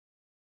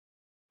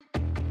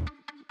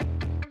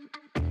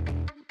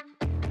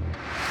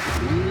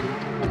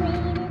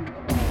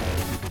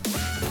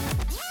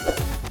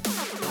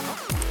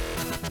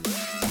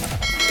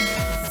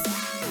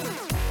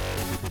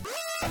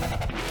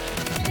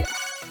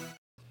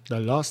The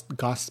Lost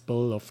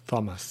Gospel of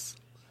Thomas.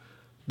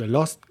 The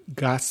Lost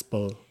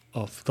Gospel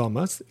of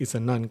Thomas is a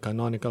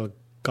non-canonical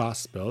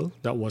gospel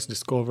that was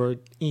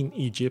discovered in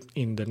Egypt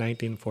in the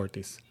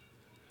 1940s.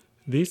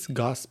 This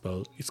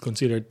gospel is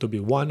considered to be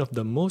one of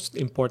the most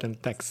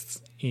important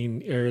texts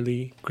in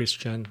early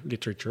Christian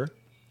literature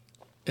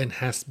and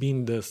has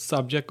been the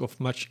subject of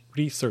much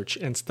research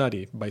and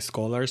study by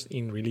scholars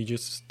in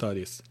religious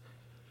studies.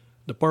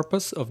 The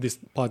purpose of this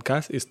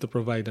podcast is to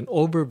provide an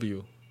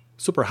overview,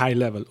 super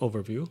high-level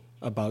overview,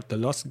 about the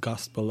Lost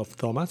Gospel of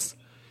Thomas,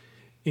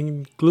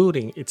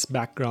 including its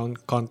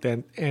background,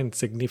 content, and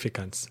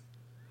significance.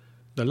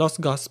 The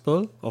Lost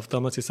Gospel of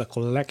Thomas is a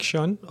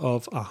collection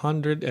of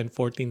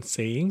 114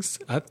 sayings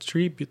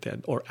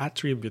attributed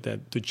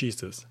to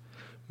Jesus,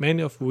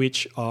 many of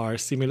which are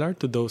similar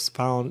to those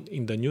found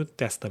in the New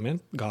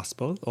Testament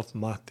Gospel of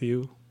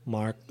Matthew,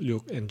 Mark,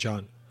 Luke, and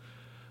John.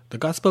 The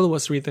Gospel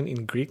was written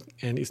in Greek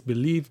and is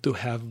believed to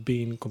have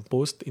been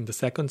composed in the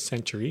 2nd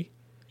century.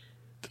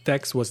 The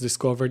text was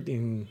discovered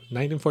in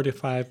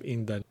 1945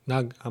 in the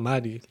Nag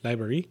Hammadi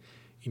Library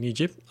in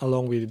Egypt,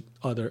 along with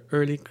other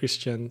early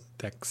Christian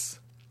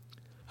texts.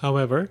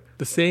 However,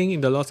 the sayings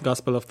in the Lost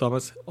Gospel of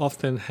Thomas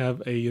often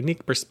have a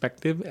unique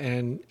perspective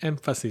and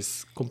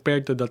emphasis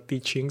compared to the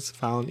teachings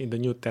found in the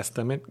New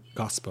Testament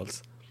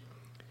Gospels.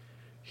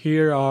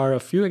 Here are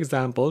a few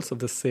examples of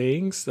the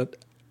sayings that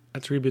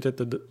attributed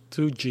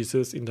to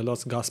Jesus in the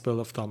Lost Gospel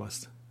of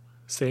Thomas.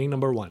 Saying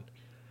number 1,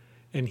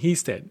 "And he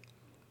said,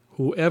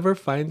 whoever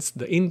finds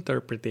the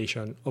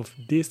interpretation of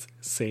these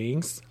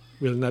sayings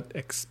will not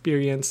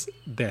experience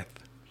death."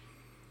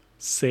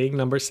 Saying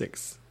number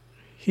 6,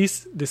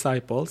 "His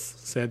disciples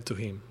said to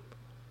him,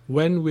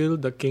 'When will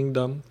the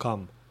kingdom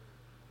come?'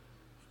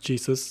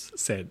 Jesus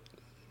said,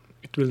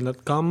 'It will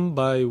not come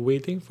by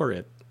waiting for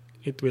it.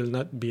 It will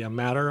not be a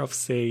matter of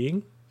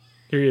saying,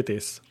 'Here it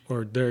is,'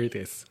 or 'There it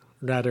is.'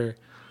 Rather,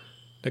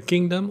 the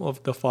kingdom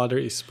of the Father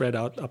is spread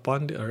out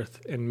upon the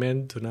earth, and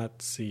men do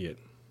not see it."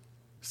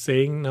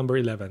 Saying number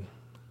 11,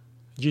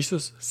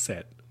 Jesus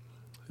said,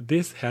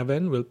 "This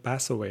heaven will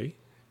pass away,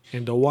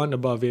 and the one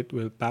above it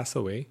will pass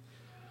away.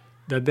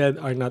 The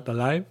dead are not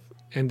alive,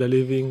 and the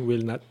living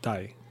will not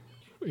die.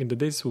 In the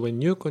days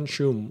when you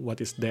consume what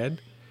is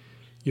dead,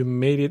 you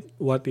made it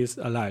what is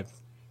alive.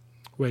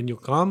 When you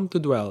come to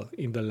dwell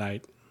in the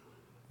light,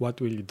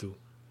 what will you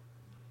do?"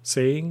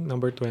 Saying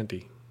number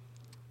 20,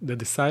 the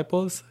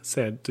disciples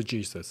said to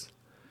Jesus,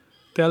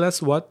 "Tell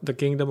us what the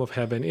kingdom of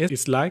heaven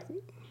is like."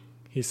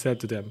 He said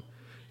to them,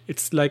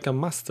 "It's like a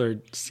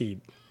mustard seed,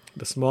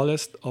 the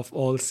smallest of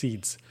all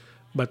seeds.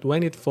 But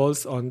when it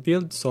falls on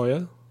tilled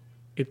soil,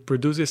 it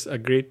produces a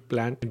great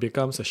plant and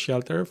becomes a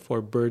shelter for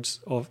birds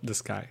of the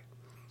sky."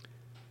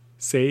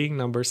 Saying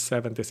number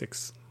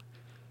 76.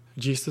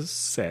 Jesus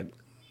said,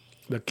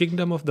 "The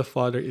kingdom of the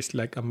Father is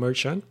like a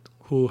merchant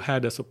who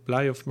had a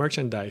supply of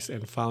merchandise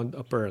and found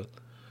a pearl.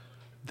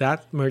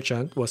 That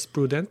merchant was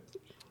prudent.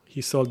 He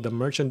sold the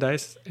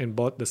merchandise and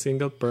bought the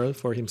single pearl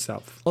for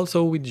himself.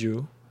 Also with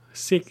you,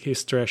 seek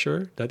his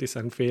treasure that is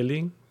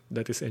unfailing,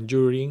 that is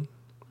enduring,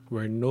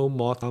 where no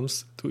moth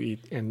comes to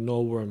eat and no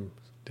worm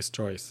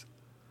destroys."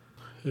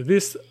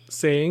 These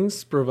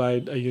sayings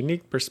provide a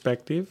unique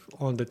perspective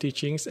on the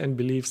teachings and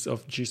beliefs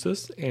of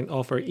Jesus and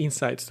offer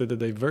insights to the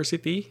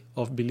diversity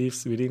of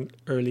beliefs within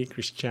early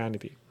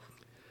Christianity.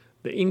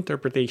 The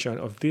interpretation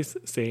of these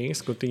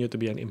sayings continue to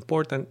be an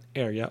important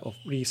area of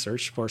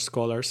research for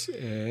scholars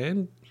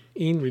and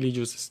in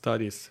religious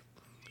studies.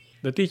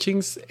 The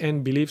teachings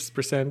and beliefs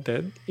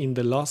presented in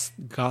the Lost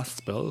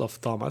Gospel of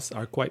Thomas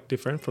are quite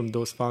different from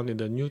those found in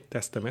the New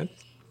Testament.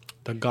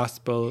 The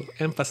Gospel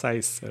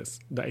emphasizes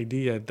the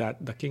idea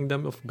that the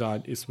kingdom of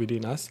God is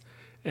within us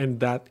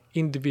and that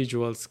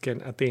individuals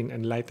can attain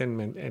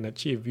enlightenment and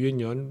achieve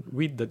union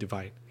with the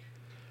divine.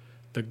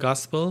 The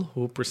Gospel,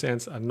 who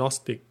presents a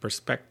Gnostic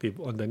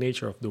perspective on the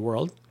nature of the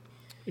world,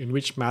 in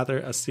which matter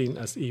is seen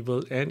as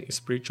evil and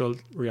spiritual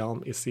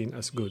realm is seen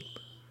as good.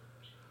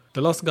 The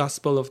Lost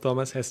Gospel of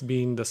Thomas has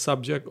been the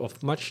subject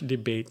of much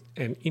debate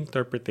and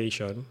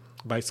interpretation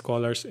by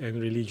scholars and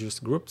religious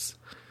groups.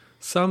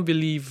 Some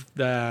believe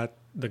that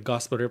the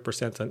Gospel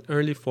represents an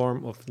early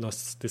form of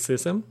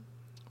Gnosticism,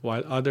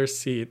 while others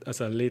see it as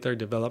a later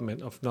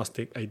development of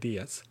Gnostic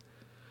ideas.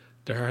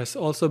 There has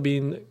also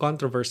been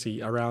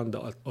controversy around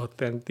the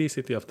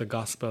authenticity of the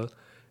Gospel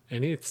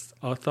and its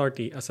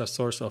authority as a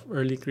source of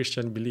early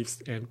Christian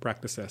beliefs and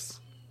practices.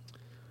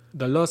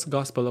 The Lost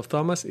Gospel of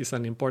Thomas is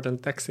an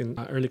important text in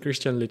early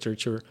Christian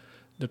literature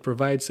that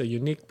provides a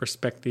unique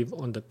perspective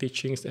on the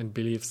teachings and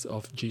beliefs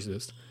of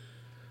Jesus.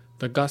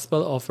 The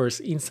Gospel offers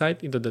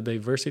insight into the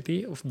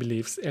diversity of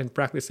beliefs and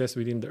practices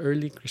within the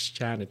early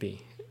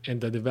Christianity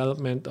and the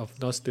development of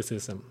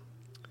Gnosticism.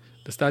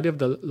 The study of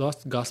the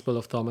Lost Gospel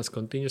of Thomas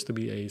continues to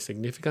be a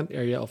significant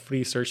area of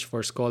research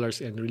for scholars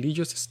and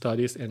religious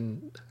studies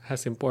and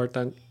has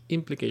important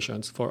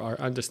implications for our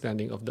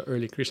understanding of the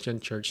early Christian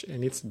church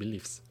and its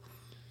beliefs.